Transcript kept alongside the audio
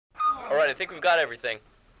I think we've got everything.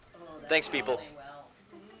 Thanks, people.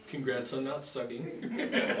 Congrats on not sucking. Did you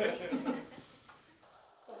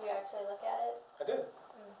actually look at it? I did.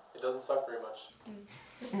 It doesn't suck very much.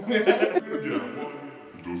 It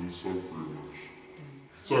doesn't suck very much.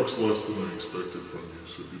 Sucks less than I expected from you,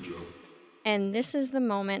 so good job. And this is the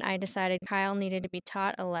moment I decided Kyle needed to be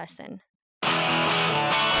taught a lesson.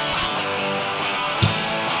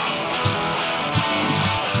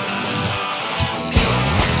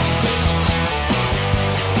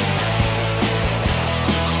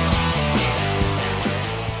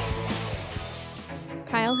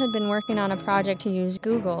 Kyle had been working on a project to use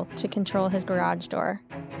Google to control his garage door.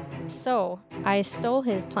 So, I stole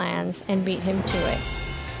his plans and beat him to it.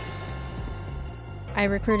 I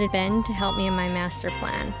recruited Ben to help me in my master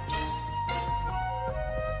plan.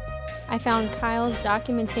 I found Kyle's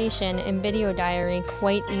documentation and video diary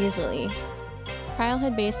quite easily. Kyle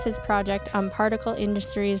had based his project on Particle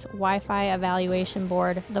Industries' Wi-Fi evaluation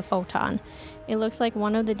board, the Photon. It looks like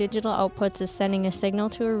one of the digital outputs is sending a signal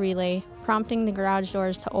to a relay, prompting the garage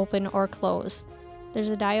doors to open or close.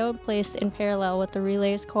 There's a diode placed in parallel with the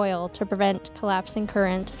relay's coil to prevent collapsing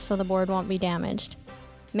current so the board won't be damaged.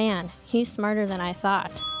 Man, he's smarter than I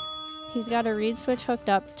thought. He's got a reed switch hooked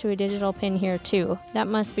up to a digital pin here too. That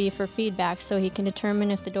must be for feedback so he can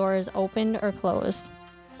determine if the door is opened or closed.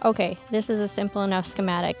 Okay, this is a simple enough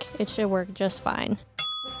schematic. It should work just fine.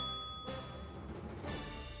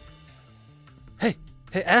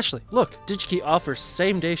 Hey Ashley, look, Digi-Key offers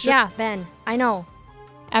same-day shipping. Yeah, Ben, I know.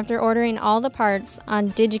 After ordering all the parts on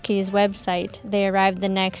Digi-Key's website, they arrived the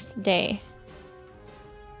next day.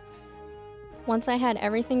 Once I had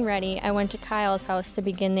everything ready, I went to Kyle's house to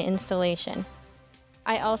begin the installation.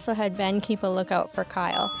 I also had Ben keep a lookout for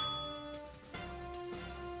Kyle.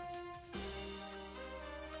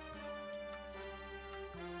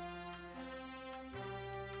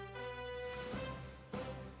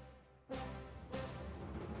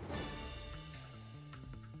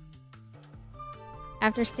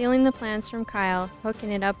 After stealing the plans from Kyle,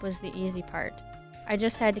 hooking it up was the easy part. I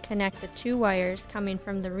just had to connect the 2 wires coming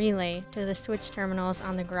from the relay to the switch terminals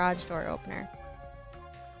on the garage door opener.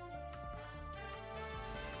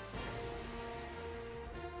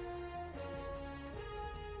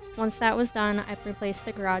 Once that was done, I replaced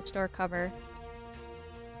the garage door cover,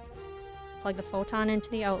 plugged the Photon into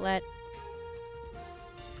the outlet,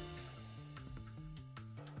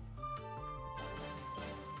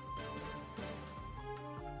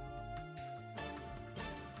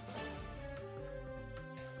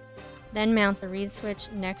 then mount the reed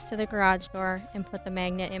switch next to the garage door and put the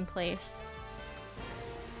magnet in place.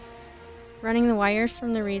 Running the wires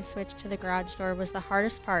from the reed switch to the garage door was the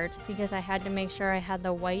hardest part because I had to make sure I had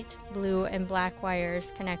the white, blue, and black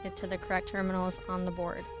wires connected to the correct terminals on the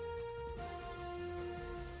board.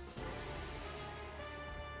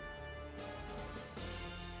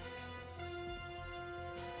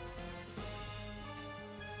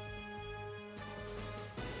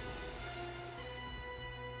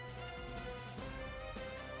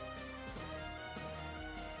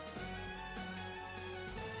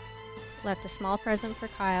 Left a small present for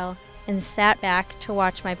Kyle, and sat back to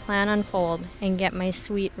watch my plan unfold and get my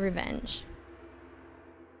sweet revenge.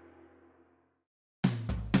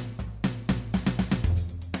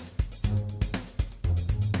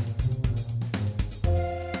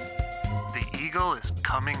 The eagle is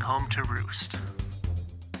coming home to roost.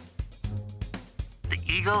 The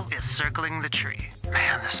eagle is circling the tree.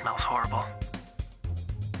 Man, this smells horrible.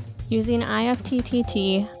 Using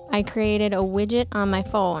IFTTT, I created a widget on my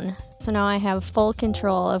phone, so now I have full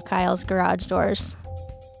control of Kyle's garage doors.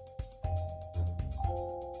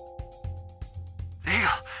 The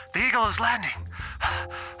eagle is landing.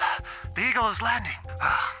 The eagle is landing.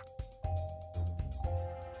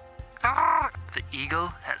 The eagle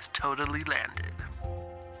has totally landed.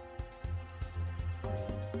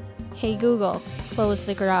 Hey Google, close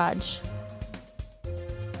the garage.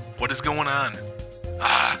 What is going on?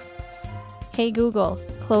 Hey Google,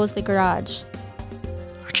 close the garage.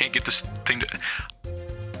 I can't get this thing to...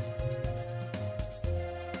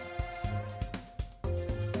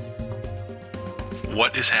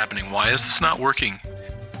 What is happening? Why is this not working?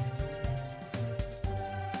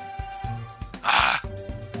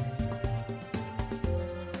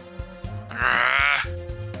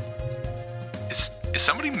 Is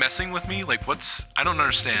somebody messing with me? Like, what's... I don't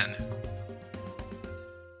understand.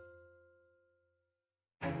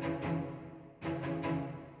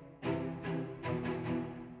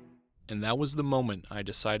 And that was the moment I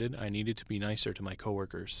decided I needed to be nicer to my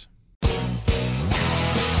coworkers.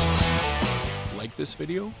 Like this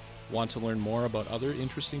video? Want to learn more about other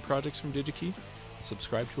interesting projects from Digi-Key?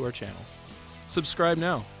 Subscribe to our channel. Subscribe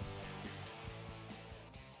now.